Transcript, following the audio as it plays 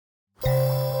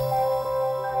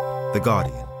The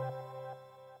Guardian.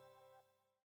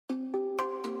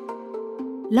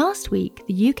 Last week,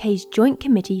 the UK's Joint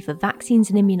Committee for Vaccines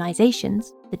and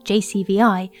Immunisations, the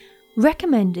JCVI,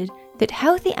 recommended that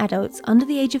healthy adults under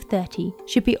the age of 30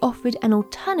 should be offered an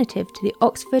alternative to the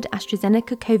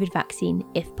Oxford-AstraZeneca COVID vaccine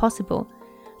if possible,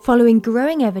 following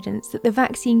growing evidence that the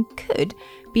vaccine could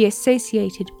be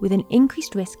associated with an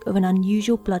increased risk of an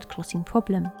unusual blood clotting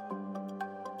problem.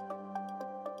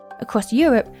 Across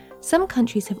Europe, some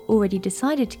countries have already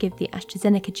decided to give the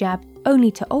AstraZeneca jab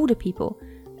only to older people,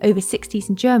 over 60s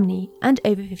in Germany and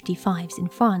over 55s in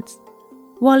France,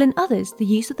 while in others the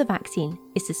use of the vaccine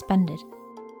is suspended.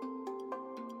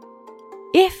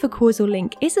 If a causal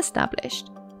link is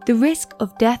established, the risk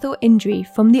of death or injury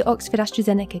from the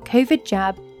Oxford-AstraZeneca COVID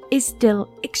jab is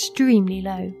still extremely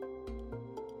low.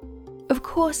 Of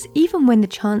course, even when the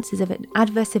chances of an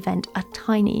adverse event are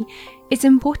tiny, it's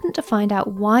important to find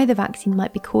out why the vaccine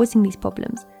might be causing these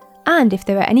problems, and if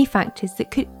there are any factors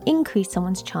that could increase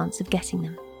someone's chance of getting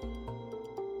them.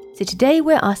 So today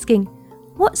we're asking,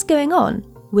 what's going on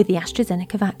with the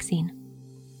AstraZeneca vaccine?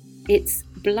 It's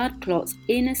blood clots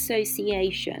in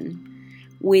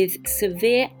association with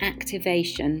severe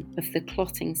activation of the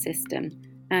clotting system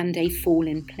and a fall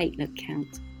in platelet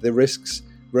count. The risks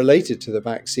related to the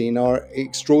vaccine are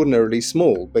extraordinarily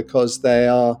small because they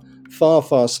are far,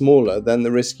 far smaller than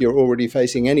the risk you're already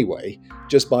facing anyway,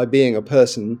 just by being a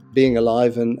person, being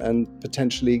alive and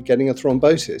potentially getting a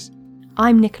thrombosis.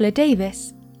 I'm Nicola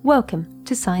Davis. Welcome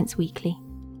to Science Weekly.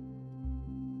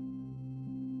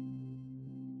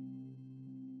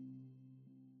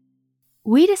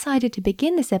 We decided to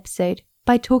begin this episode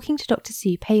by talking to Dr.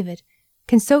 Sue Pavard,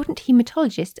 consultant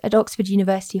haematologist at Oxford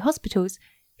University Hospitals,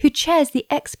 who chairs the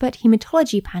expert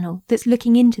haematology panel that's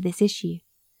looking into this issue.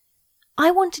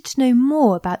 I wanted to know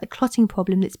more about the clotting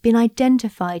problem that's been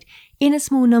identified in a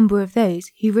small number of those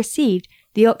who received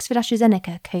the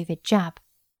Oxford-AstraZeneca COVID jab.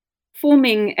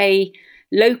 Forming a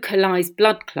localised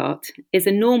blood clot is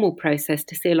a normal process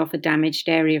to seal off a damaged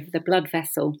area of the blood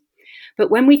vessel.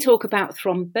 But when we talk about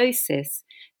thrombosis,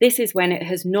 this is when it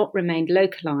has not remained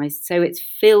localised, so it's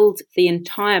filled the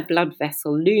entire blood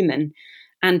vessel lumen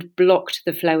and blocked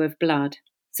the flow of blood.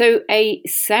 So a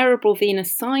cerebral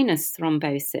venous sinus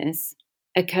thrombosis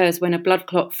occurs when a blood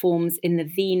clot forms in the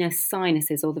venous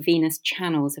sinuses or the venous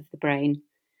channels of the brain.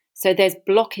 So there's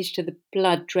blockage to the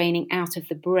blood draining out of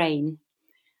the brain,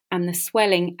 and the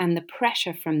swelling and the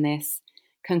pressure from this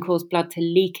can cause blood to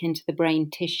leak into the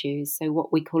brain tissues, so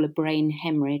what we call a brain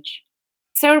hemorrhage.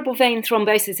 Cerebral vein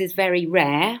thrombosis is very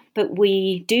rare, but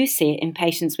we do see it in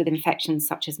patients with infections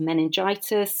such as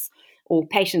meningitis or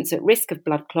patients at risk of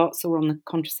blood clots or on the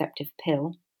contraceptive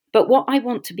pill. But what I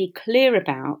want to be clear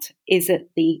about is that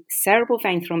the cerebral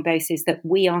vein thrombosis that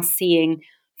we are seeing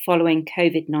following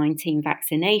COVID-19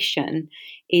 vaccination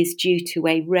is due to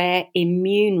a rare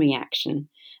immune reaction,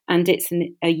 and it's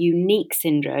a unique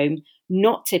syndrome,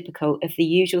 not typical of the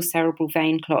usual cerebral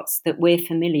vein clots that we're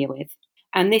familiar with.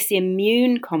 And this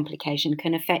immune complication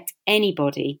can affect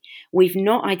anybody. We've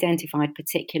not identified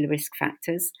particular risk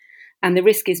factors, and the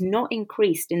risk is not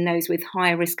increased in those with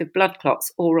higher risk of blood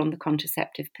clots or on the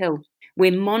contraceptive pill.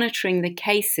 We're monitoring the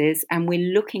cases and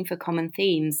we're looking for common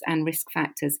themes and risk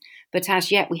factors, but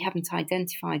as yet we haven't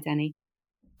identified any.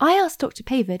 I asked Dr.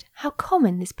 Pavard how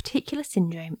common this particular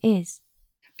syndrome is.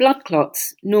 Blood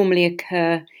clots normally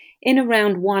occur in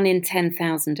around 1 in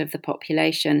 10,000 of the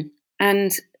population,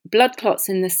 and blood clots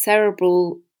in the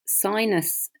cerebral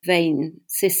sinus vein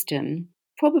system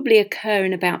probably occur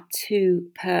in about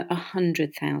 2 per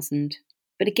 100,000.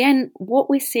 But again, what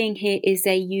we're seeing here is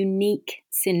a unique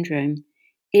syndrome.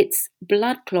 It's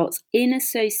blood clots in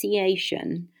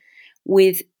association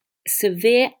with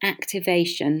severe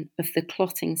activation of the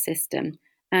clotting system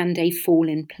and a fall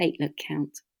in platelet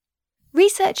count.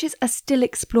 Researchers are still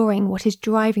exploring what is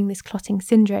driving this clotting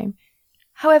syndrome.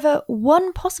 However,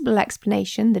 one possible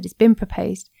explanation that has been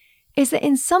proposed is that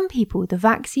in some people the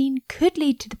vaccine could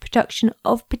lead to the production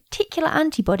of particular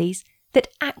antibodies that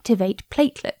activate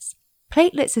platelets.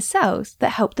 Platelets are cells that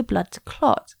help the blood to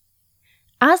clot.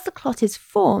 As the clot is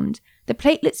formed, the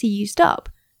platelets are used up,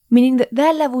 meaning that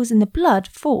their levels in the blood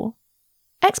fall.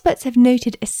 Experts have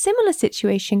noted a similar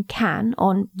situation can,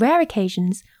 on rare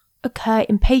occasions, occur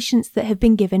in patients that have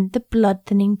been given the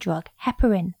blood-thinning drug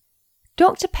heparin.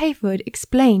 Dr. Pavard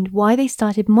explained why they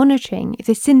started monitoring if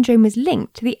the syndrome was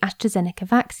linked to the AstraZeneca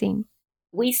vaccine.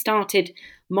 We started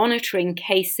monitoring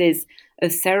cases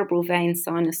of cerebral vein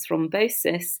sinus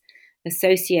thrombosis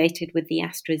associated with the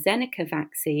AstraZeneca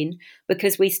vaccine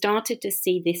because we started to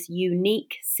see this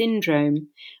unique syndrome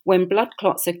when blood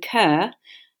clots occur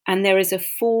and there is a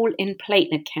fall in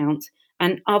platelet count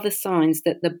and other signs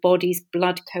that the body's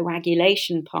blood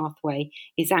coagulation pathway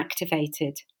is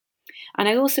activated. And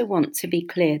I also want to be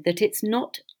clear that it's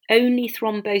not only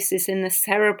thrombosis in the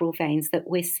cerebral veins that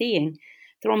we're seeing.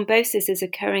 Thrombosis is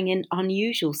occurring in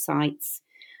unusual sites,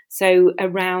 so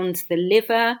around the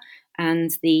liver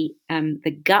and the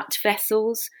gut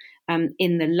vessels,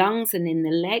 in the lungs and in the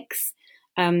legs,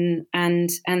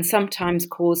 and sometimes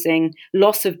causing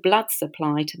loss of blood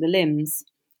supply to the limbs.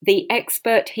 The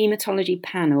expert haematology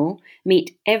panel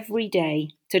meet every day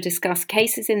to discuss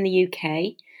cases in the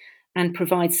UK and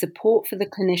provide support for the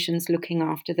clinicians looking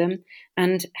after them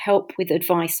and help with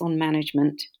advice on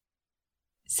management.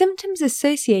 Symptoms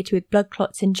associated with blood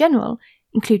clots in general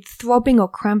include throbbing or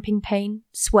cramping pain,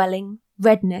 swelling,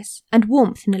 redness, and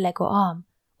warmth in a leg or arm,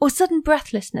 or sudden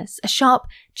breathlessness, a sharp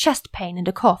chest pain and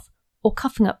a cough, or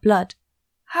coughing up blood.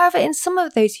 However, in some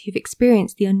of those who've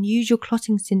experienced the unusual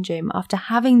clotting syndrome after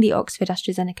having the Oxford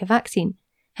AstraZeneca vaccine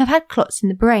have had clots in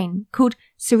the brain called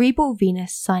cerebral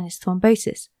venous sinus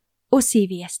thrombosis, or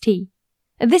CVST.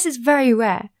 And this is very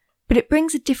rare, but it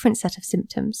brings a different set of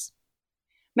symptoms.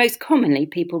 Most commonly,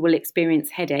 people will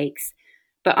experience headaches,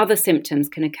 but other symptoms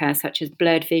can occur such as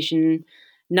blurred vision,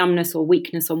 numbness or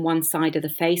weakness on one side of the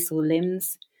face or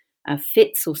limbs,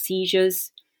 fits or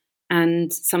seizures,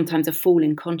 and sometimes a fall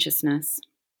in consciousness.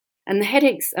 And the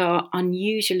headaches are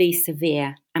unusually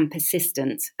severe and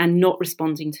persistent and not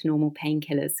responding to normal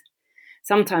painkillers.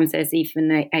 Sometimes there's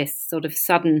even a sort of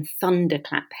sudden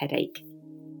thunderclap headache.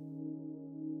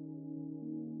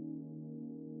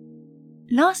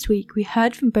 Last week, we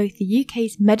heard from both the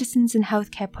UK's Medicines and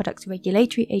Healthcare Products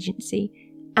Regulatory Agency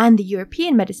and the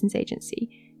European Medicines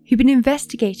Agency, who've been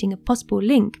investigating a possible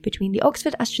link between the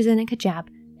Oxford AstraZeneca jab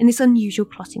and this unusual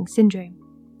clotting syndrome.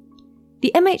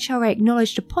 The MHRA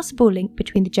acknowledged a possible link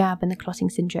between the jab and the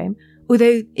clotting syndrome,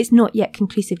 although it's not yet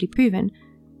conclusively proven,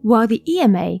 while the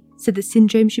EMA said the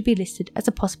syndrome should be listed as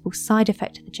a possible side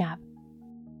effect of the jab.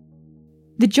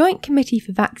 The Joint Committee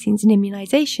for Vaccines and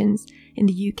Immunisations in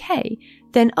the UK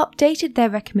then updated their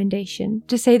recommendation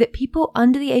to say that people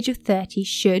under the age of 30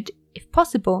 should, if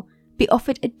possible, be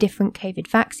offered a different COVID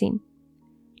vaccine.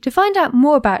 To find out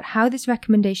more about how this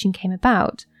recommendation came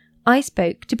about, I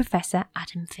spoke to Professor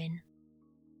Adam Finn.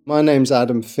 My name's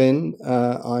Adam Finn.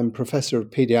 I'm Professor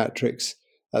of Paediatrics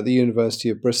at the University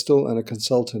of Bristol and a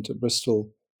consultant at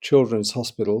Bristol Children's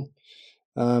Hospital.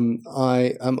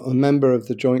 I am a member of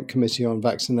the Joint Committee on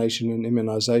Vaccination and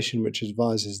Immunisation, which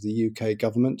advises the UK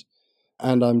government,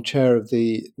 and I'm chair of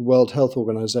the World Health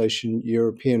Organization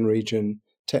European Region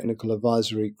Technical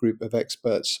Advisory Group of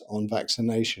Experts on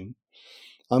Vaccination.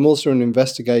 I'm also an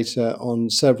investigator on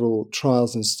several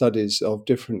trials and studies of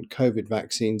different COVID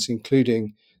vaccines,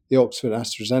 including the Oxford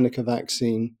AstraZeneca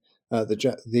vaccine,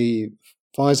 the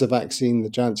Pfizer vaccine, the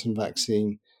Janssen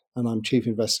vaccine, and I'm chief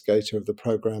investigator of the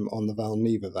programme on the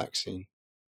Valneva vaccine.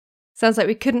 Sounds like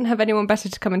we couldn't have anyone better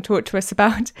to come and talk to us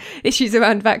about issues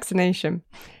around vaccination.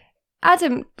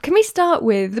 Adam, can we start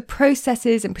with the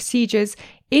processes and procedures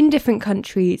in different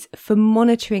countries for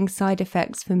monitoring side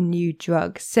effects from new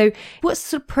drugs? So what's the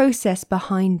sort of process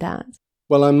behind that?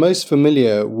 Well, I'm most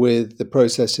familiar with the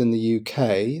process in the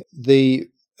UK. The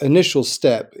initial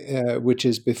step, which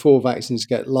is before vaccines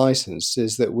get licensed,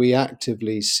 is that we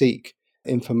actively seek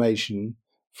information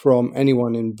from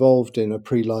anyone involved in a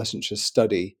pre-licensure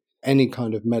study, any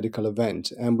kind of medical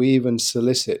event, and we even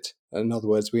solicit, in other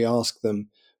words, we ask them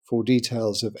for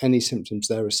details of any symptoms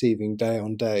they're receiving day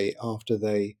on day after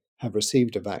they have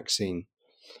received a vaccine.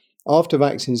 After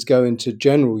vaccines go into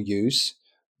general use,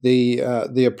 the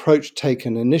approach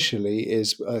taken initially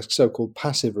is a so-called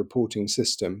passive reporting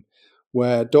system,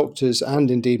 where doctors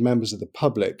and indeed members of the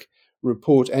public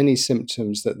report any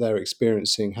symptoms that they're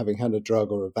experiencing having had a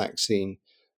drug or a vaccine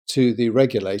to the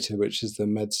regulator, which is the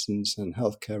Medicines and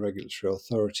Healthcare Regulatory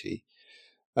Authority.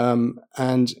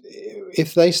 And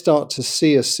if they start to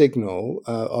see a signal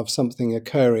of something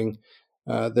occurring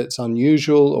that's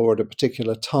unusual or at a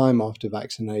particular time after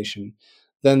vaccination,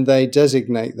 then they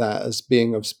designate that as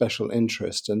being of special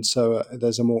interest. And so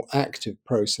there's a more active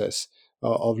process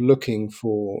of looking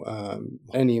for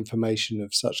any information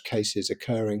of such cases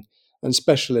occurring. And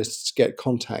specialists get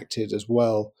contacted as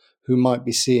well who might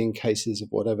be seeing cases of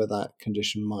whatever that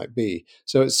condition might be.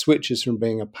 So it switches from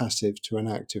being a passive to an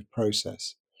active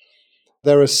process.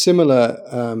 There are similar,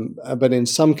 but in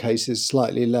some cases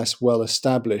slightly less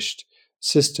well-established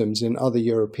systems in other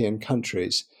European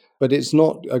countries, but it's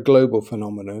not a global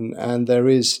phenomenon, and there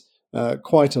is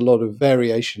quite a lot of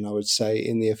variation, I would say,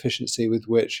 in the efficiency with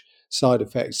which side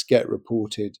effects get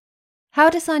reported. How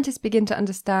do scientists begin to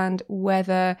understand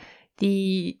whether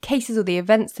the cases or the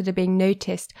events that are being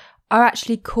noticed are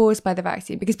actually caused by the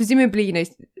vaccine? Because presumably,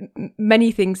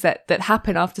 many things that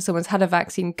happen after someone's had a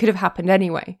vaccine could have happened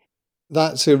anyway.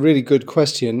 That's a really good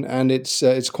question, and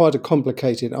it's quite a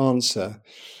complicated answer.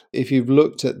 If you've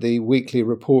looked at the weekly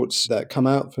reports that come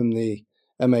out from the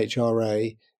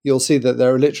MHRA, you'll see that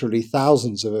there are literally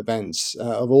thousands of events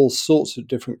of all sorts of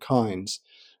different kinds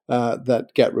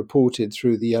that get reported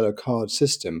through the yellow card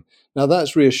system. Now,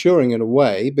 that's reassuring in a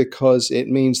way because it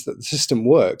means that the system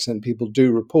works and people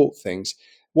do report things.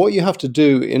 What you have to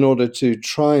do in order to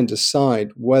try and decide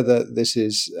whether this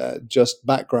is just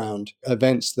background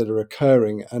events that are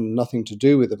occurring and nothing to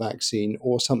do with the vaccine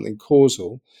or something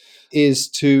causal is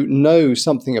to know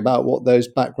something about what those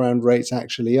background rates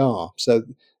actually are. So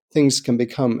things can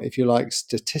become, if you like,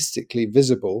 statistically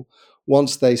visible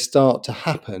once they start to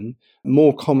happen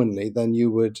more commonly than you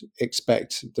would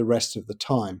expect the rest of the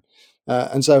time.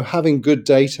 And so having good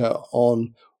data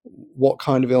on what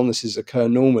kind of illnesses occur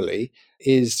normally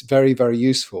is very, very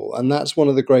useful. And that's one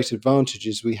of the great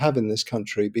advantages we have in this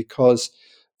country because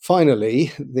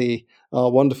finally,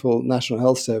 our wonderful National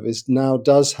Health Service now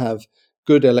does have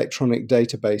good electronic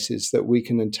databases that we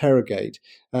can interrogate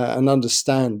and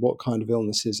understand what kind of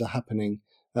illnesses are happening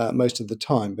most of the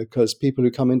time, because people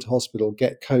who come into hospital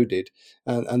get coded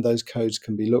and those codes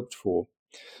can be looked for.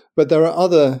 But there are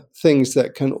other things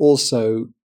that can also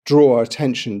draw our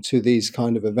attention to these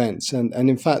kind of events. And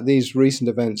in fact, these recent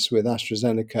events with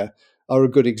AstraZeneca are a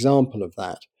good example of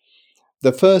that.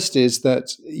 The first is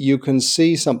that you can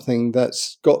see something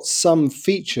that's got some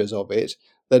features of it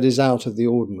that is out of the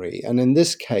ordinary. And in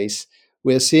this case,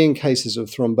 we're seeing cases of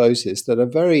thrombosis that are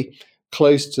very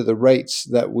close to the rates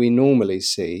that we normally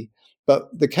see.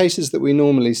 But the cases that we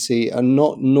normally see are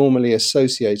not normally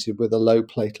associated with a low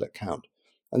platelet count.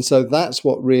 And so that's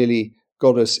what really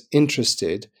got us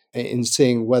interested in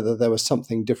seeing whether there was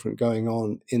something different going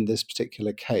on in this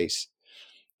particular case.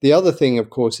 The other thing, of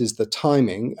course, is the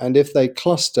timing. And if they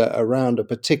cluster around a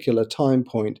particular time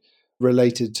point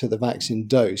related to the vaccine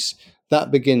dose, that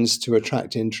begins to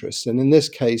attract interest. And in this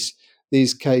case,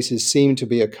 these cases seem to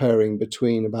be occurring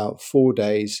between about 4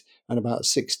 days and about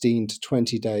 16 to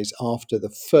 20 days after the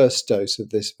first dose of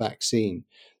this vaccine.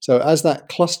 So as that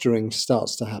clustering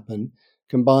starts to happen,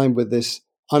 combined with this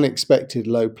unexpected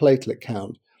low platelet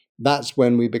count, that's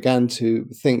when we began to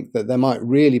think that there might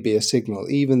really be a signal,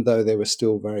 even though they were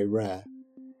still very rare.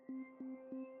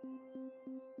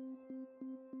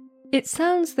 It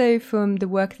sounds, though, from the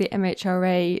work of the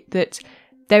MHRA that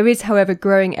there is, however,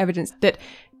 growing evidence that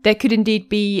there could indeed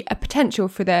be a potential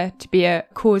for there to be a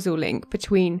causal link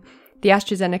between the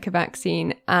AstraZeneca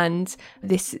vaccine and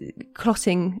this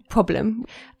clotting problem.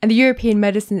 And the European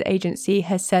Medicines Agency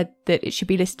has said that it should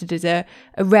be listed as a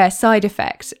rare side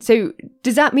effect. So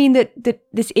does that mean that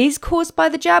this is caused by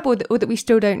the jab or that we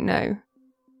still don't know?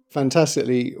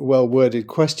 Fantastically well-worded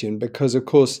question, because, of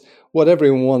course, what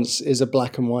everyone wants is a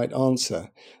black and white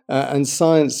answer. And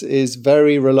science is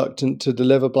very reluctant to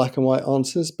deliver black and white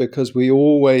answers because we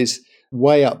always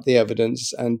weigh up the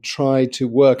evidence and try to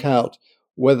work out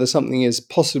whether something is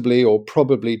possibly or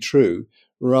probably true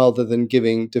rather than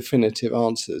giving definitive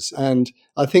answers. And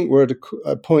I think we're at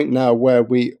a point now where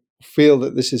we feel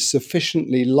that this is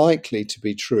sufficiently likely to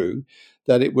be true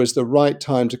that it was the right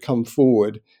time to come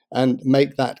forward and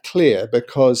make that clear,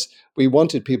 because we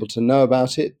wanted people to know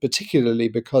about it, particularly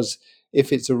because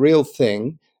if it's a real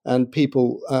thing and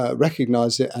people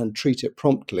recognize it and treat it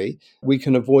promptly, we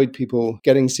can avoid people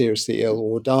getting seriously ill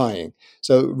or dying.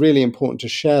 So really important to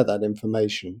share that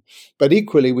information. But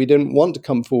equally, we didn't want to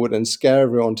come forward and scare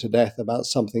everyone to death about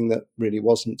something that really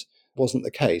wasn't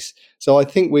the case. So I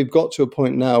think we've got to a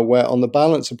point now where on the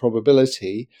balance of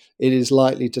probability, it is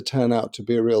likely to turn out to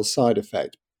be a real side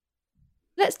effect.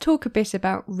 Let's talk a bit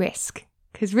about risk,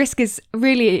 because risk is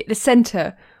really the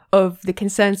centre of the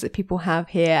concerns that people have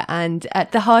here and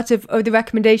at the heart of the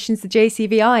recommendations the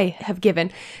JCVI have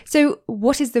given. So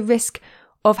what is the risk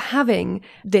of having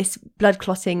this blood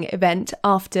clotting event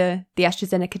after the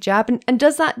AstraZeneca jab? And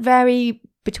does that vary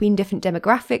between different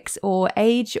demographics or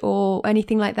age or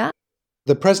anything like that?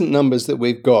 The present numbers that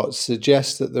we've got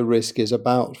suggest that the risk is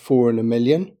about 4 in a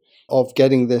million of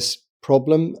getting this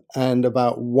problem and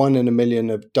about 1 in a million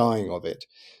of dying of it.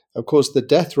 Of course, the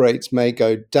death rates may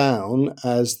go down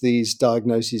as these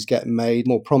diagnoses get made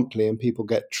more promptly and people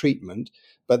get treatment,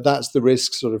 but that's the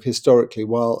risk sort of historically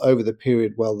while over the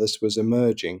period while this was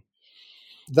emerging.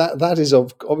 That is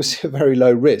obviously a very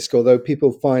low risk, although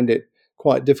people find it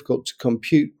quite difficult to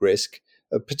compute risk,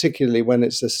 particularly when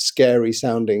it's a scary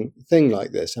sounding thing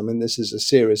like this. I mean, this is a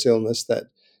serious illness that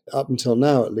up until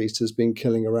now, at least, has been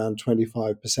killing around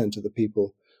 25% of the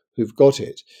people who've got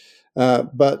it.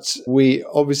 But we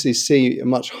obviously see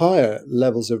much higher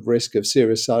levels of risk of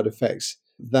serious side effects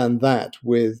than that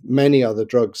with many other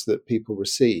drugs that people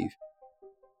receive.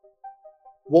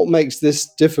 What makes this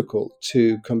difficult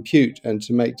to compute and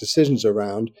to make decisions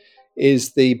around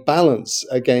is the balance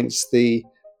against the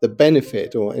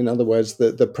benefit, or in other words,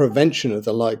 the prevention of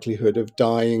the likelihood of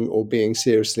dying or being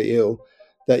seriously ill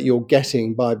that you're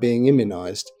getting by being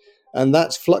immunized. And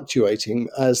that's fluctuating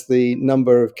as the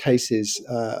number of cases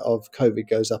of COVID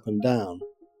goes up and down.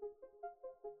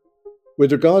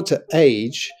 With regard to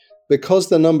age, because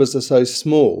the numbers are so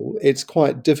small, it's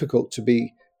quite difficult to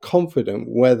be confident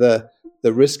whether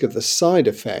the risk of the side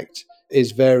effect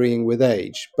is varying with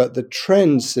age. But the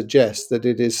trends suggest that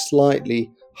it is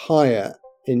slightly higher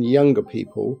in younger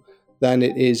people than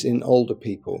it is in older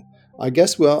people. I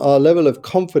guess our level of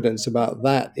confidence about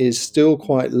that is still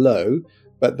quite low,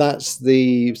 but that's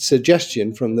the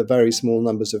suggestion from the very small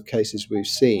numbers of cases we've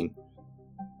seen.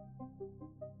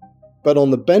 But on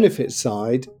the benefit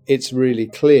side, it's really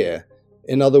clear.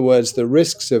 In other words, the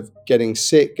risks of getting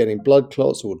sick, getting blood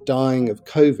clots, or dying of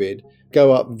COVID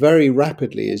go up very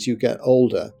rapidly as you get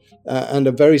older, and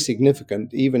are very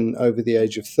significant even over the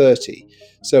age of 30.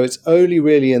 So it's only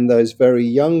really in those very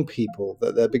young people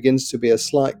that there begins to be a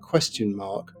slight question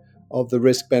mark of the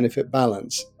risk-benefit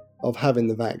balance of having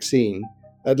the vaccine,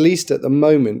 at least at the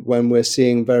moment when we're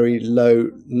seeing very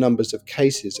low numbers of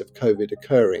cases of COVID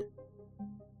occurring.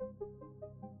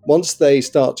 Once they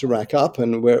start to rack up,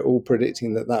 and we're all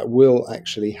predicting that that will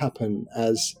actually happen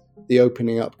as the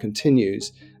opening up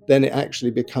continues, then it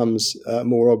actually becomes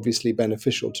more obviously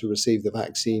beneficial to receive the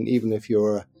vaccine, even if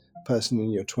you're a person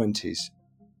in your 20s.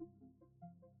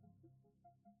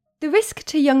 The risk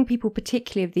to young people,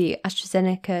 particularly of the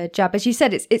AstraZeneca jab, as you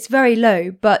said, it's very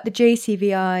low, but the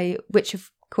JCVI, which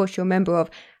of course you're a member of,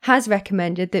 has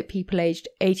recommended that people aged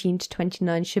 18 to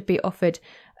 29 should be offered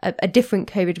a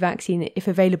different COVID vaccine if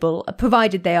available,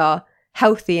 provided they are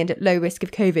healthy and at low risk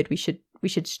of COVID, we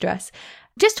should stress.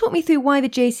 Just talk me through why the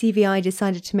JCVI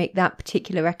decided to make that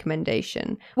particular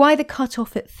recommendation. Why the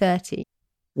cut-off at 30?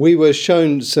 We were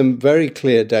shown some very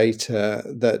clear data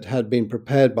that had been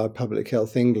prepared by Public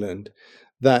Health England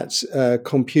that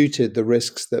computed the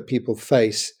risks that people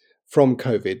face from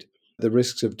COVID, the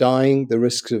risks of dying, the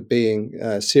risks of being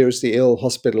seriously ill,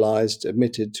 hospitalized,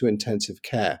 admitted to intensive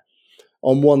care,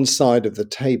 on one side of the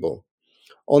table.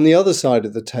 On the other side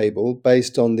of the table,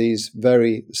 based on these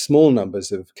very small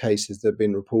numbers of cases that have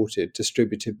been reported,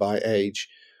 distributed by age,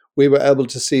 we were able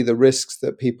to see the risks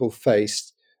that people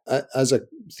faced as a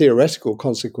theoretical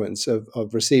consequence of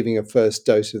receiving a first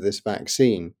dose of this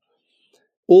vaccine.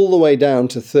 All the way down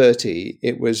to 30,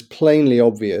 it was plainly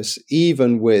obvious,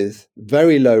 even with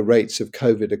very low rates of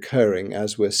COVID occurring,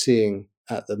 as we're seeing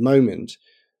at the moment,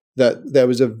 that there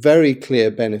was a very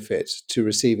clear benefit to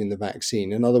receiving the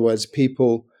vaccine. In other words,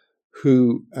 people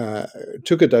who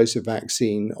took a dose of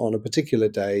vaccine on a particular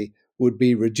day would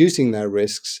be reducing their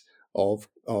risks of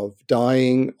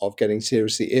dying, of getting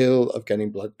seriously ill, of getting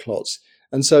blood clots.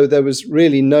 And so there was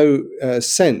really no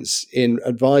sense in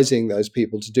advising those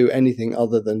people to do anything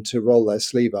other than to roll their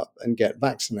sleeve up and get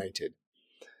vaccinated.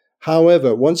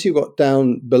 However, once you got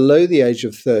down below the age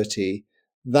of 30,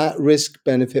 that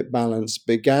risk-benefit balance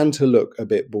began to look a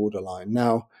bit borderline.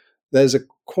 Now, there's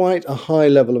quite a high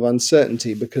level of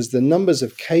uncertainty because the numbers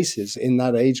of cases in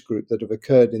that age group that have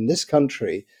occurred in this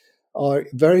country are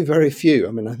very, very few.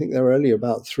 I mean, I think there are only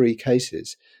about 3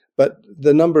 cases. But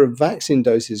the number of vaccine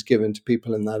doses given to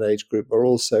people in that age group are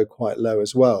also quite low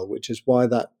as well, which is why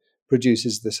that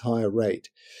produces this higher rate.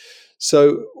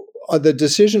 So the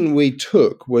decision we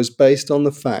took was based on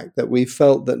the fact that we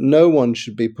felt that no one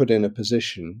should be put in a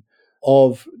position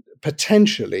of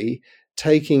potentially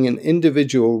taking an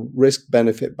individual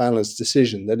risk-benefit balance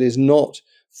decision that is not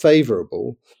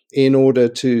favorable in order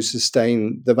to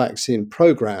sustain the vaccine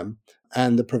program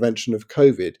and the prevention of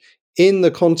COVID, in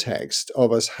the context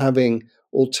of us having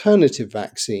alternative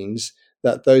vaccines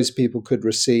that those people could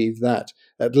receive that,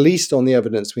 at least on the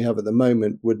evidence we have at the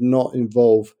moment, would not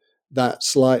involve that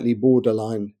slightly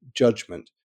borderline judgment.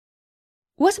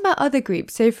 What about other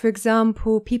groups? So, for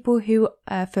example, people who,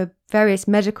 for various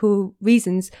medical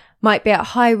reasons, might be at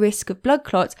high risk of blood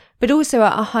clots, but also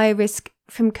at a high risk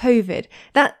from COVID.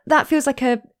 That feels like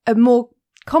a more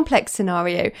complex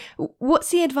scenario.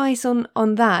 What's the advice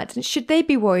on that? Should they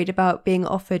be worried about being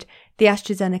offered the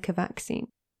AstraZeneca vaccine?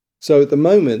 So at the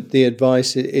moment, the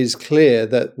advice is clear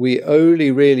that we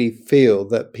only really feel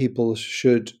that people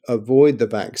should avoid the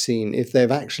vaccine if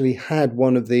they've actually had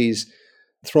one of these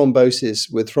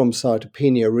thrombosis with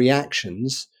thrombocytopenia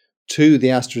reactions to the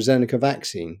AstraZeneca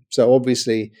vaccine. So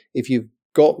obviously, if you've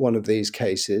got one of these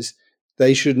cases,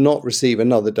 they should not receive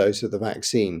another dose of the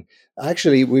vaccine.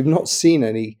 Actually, we've not seen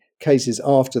any cases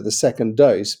after the second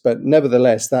dose, but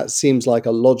nevertheless, that seems like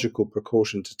a logical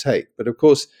precaution to take. But of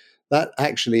course, that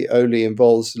actually only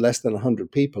involves less than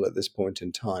 100 people at this point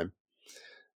in time.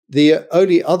 The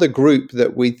only other group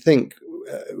that we think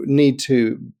need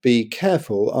to be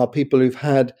careful are people who've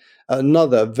had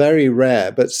another very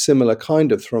rare but similar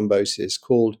kind of thrombosis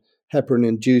called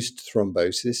heparin-induced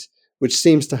thrombosis, which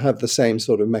seems to have the same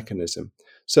sort of mechanism.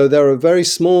 So there are a very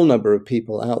small number of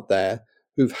people out there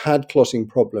who've had clotting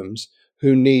problems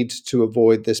who need to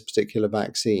avoid this particular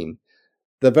vaccine.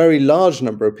 The very large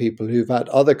number of people who've had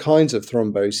other kinds of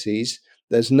thromboses,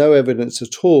 there's no evidence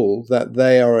at all that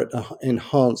they are at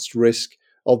enhanced risk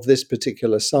of this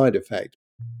particular side effect.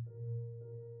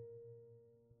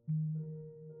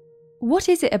 What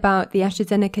is it about the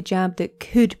AstraZeneca jab that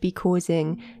could be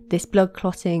causing this blood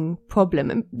clotting problem?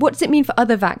 And what does it mean for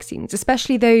other vaccines,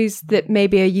 especially those that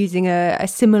maybe are using a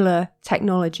similar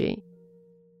technology?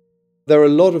 There are a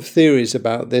lot of theories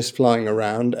about this flying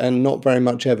around and not very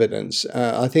much evidence.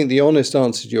 I think the honest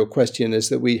answer to your question is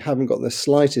that we haven't got the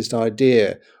slightest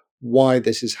idea why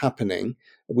this is happening.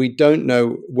 We don't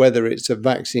know whether it's a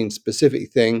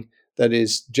vaccine-specific thing that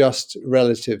is just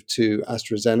relative to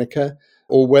AstraZeneca,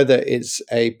 or whether it's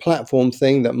a platform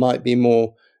thing that might be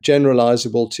more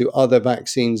generalizable to other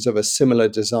vaccines of a similar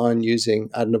design using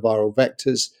adenoviral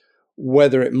vectors,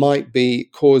 whether it might be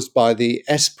caused by the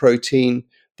S protein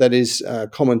that is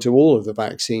common to all of the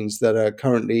vaccines that are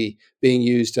currently being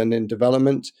used and in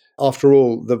development. After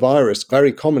all, the virus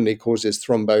very commonly causes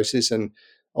thrombosis, and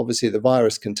obviously the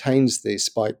virus contains the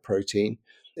spike protein.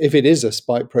 If it is a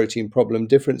spike protein problem,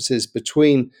 differences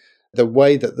between the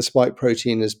way that the spike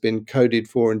protein has been coded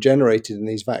for and generated in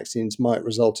these vaccines might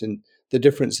result in the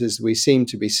differences we seem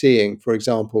to be seeing, for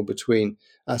example, between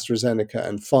AstraZeneca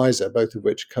and Pfizer, both of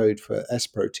which code for S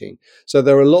protein. So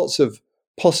there are lots of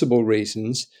possible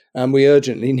reasons, and we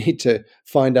urgently need to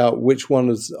find out which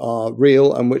ones are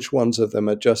real and which ones of them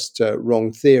are just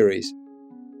wrong theories.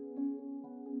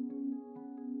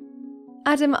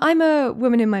 Adam, I'm a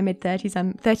woman in my mid-30s.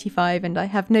 I'm 35 and I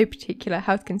have no particular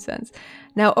health concerns.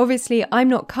 Now, obviously, I'm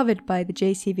not covered by the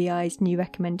JCVI's new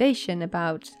recommendation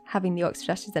about having the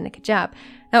Oxford AstraZeneca jab.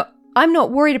 Now, I'm not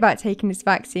worried about taking this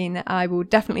vaccine. I will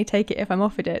definitely take it if I'm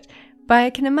offered it. But I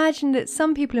can imagine that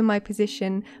some people in my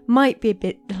position might be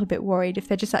a little bit worried if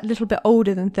they're just that little bit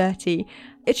older than 30.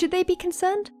 Should they be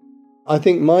concerned? I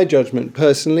think my judgment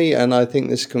personally, and I think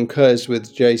this concurs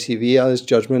with JCVI's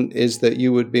judgment, is that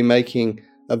you would be making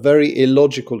a very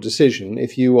illogical decision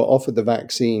if you were offered the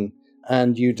vaccine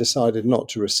and you decided not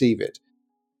to receive it.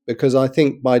 Because I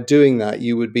think by doing that,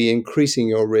 you would be increasing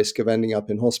your risk of ending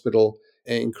up in hospital,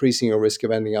 increasing your risk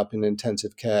of ending up in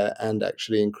intensive care, and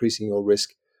actually increasing your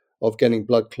risk of getting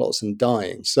blood clots and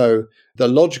dying. So the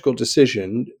logical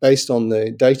decision, based on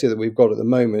the data that we've got at the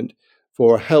moment,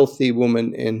 for a healthy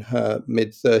woman in her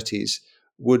mid-30s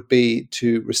would be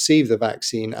to receive the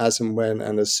vaccine as and when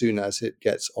and as soon as it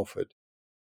gets offered.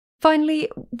 Finally,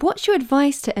 what's your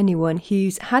advice to anyone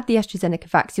who's had the AstraZeneca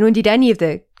vaccine, or indeed any of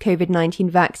the COVID-19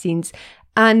 vaccines,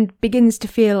 and begins to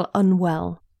feel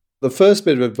unwell? The first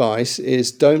bit of advice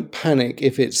is don't panic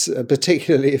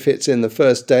particularly if it's in the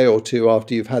first day or two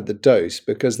after you've had the dose,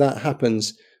 because that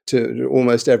happens to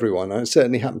almost everyone. It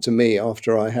certainly happened to me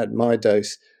after I had my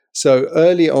dose. So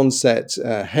early onset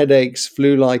headaches,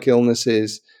 flu-like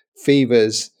illnesses,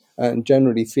 fevers, and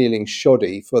generally feeling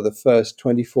shoddy for the first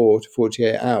 24 to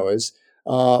 48 hours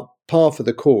are par for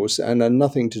the course and are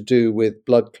nothing to do with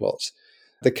blood clots.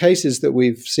 The cases that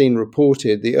we've seen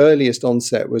reported, the earliest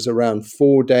onset was around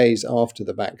 4 days after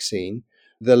the vaccine.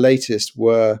 The latest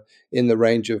were in the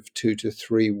range of 2 to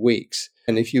 3 weeks.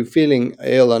 And if you're feeling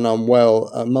ill and unwell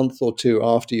a month or two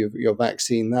after your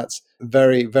vaccine, that's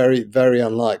very, very, very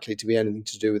unlikely to be anything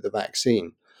to do with the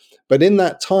vaccine. But in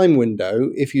that time window,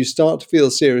 if you start to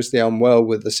feel seriously unwell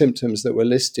with the symptoms that were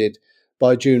listed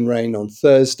by June Rain on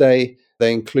Thursday,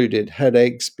 they included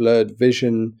headaches, blurred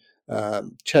vision,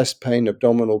 chest pain,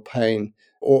 abdominal pain,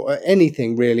 or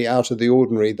anything really out of the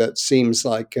ordinary that seems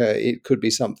like it could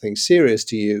be something serious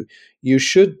to you, you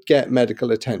should get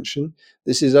medical attention.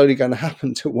 This is only going to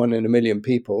happen to 1 in a million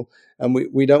people, and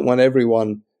we don't want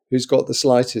everyone who's got the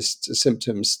slightest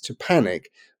symptoms to panic,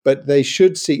 but they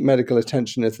should seek medical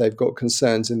attention if they've got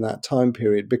concerns in that time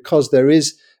period, because there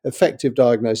is effective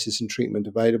diagnosis and treatment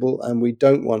available, and we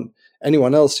don't want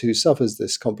anyone else who suffers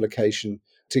this complication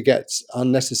to get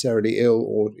unnecessarily ill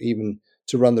or even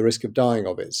to run the risk of dying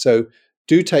of it. So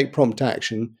do take prompt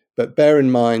action, but bear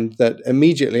in mind that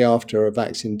immediately after a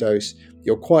vaccine dose,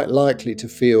 you're quite likely to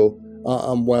feel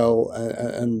are unwell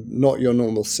and not your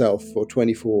normal self for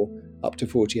 24 up to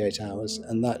 48 hours,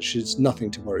 and that's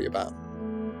nothing to worry about.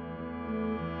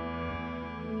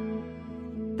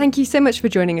 Thank you so much for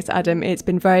joining us, Adam. It's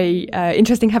been very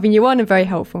interesting having you on and very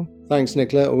helpful. Thanks,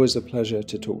 Nicola. Always a pleasure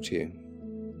to talk to you.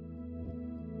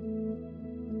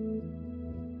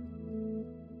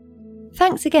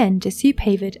 Thanks again to Sue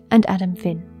Pavard and Adam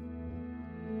Finn.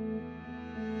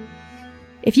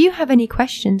 If you have any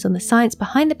questions on the science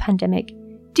behind the pandemic,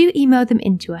 do email them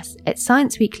in to us at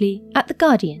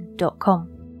scienceweekly@theguardian.com.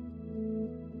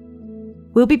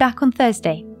 We'll be back on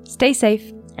Thursday. Stay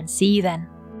safe and see you then.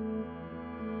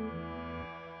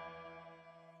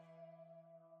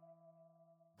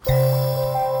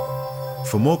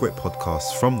 For more great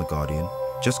podcasts from The Guardian,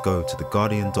 just go to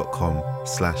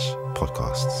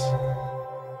theguardian.com/podcasts.